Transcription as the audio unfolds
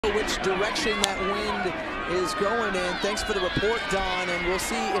know which direction that wind is going in. Thanks for the report, Don, and we'll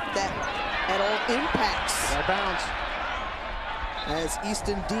see if that at all impacts. Out of bounds. As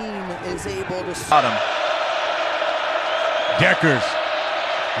Easton Dean is able to... Deckers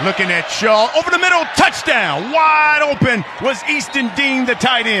looking at Shaw. Over the middle, touchdown. Wide open was Easton Dean, the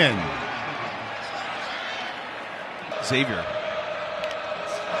tight end. Xavier.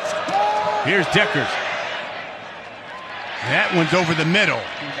 Here's Deckers. That one's over the middle.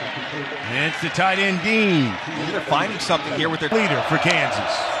 It's the tight end, Dean. They're finding something here with their leader for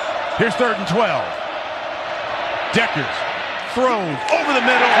Kansas. Here's 3rd and 12. Deckers throws over the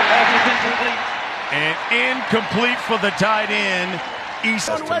middle. And incomplete for the tight end.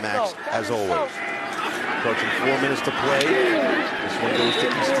 Easton to Max, as always. Approaching 4 minutes to play. This one goes to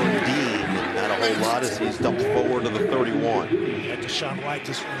Easton Dean. Not a whole lot as he's dumped forward to the 31. Had to shot like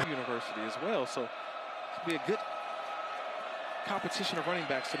this university as well, so it'll be a good competition of running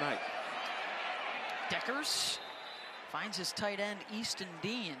backs tonight. Deckers finds his tight end, Easton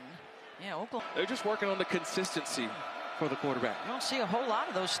Dean. Yeah, Oklahoma. They're just working on the consistency for the quarterback. You don't see a whole lot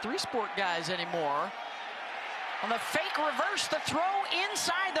of those three-sport guys anymore. On the fake reverse, the throw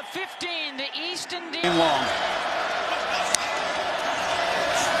inside the 15 to Easton Dean. Long.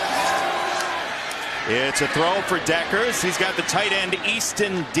 It's a throw for Deckers. He's got the tight end,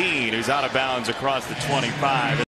 Easton Dean, who's out of bounds across the 25.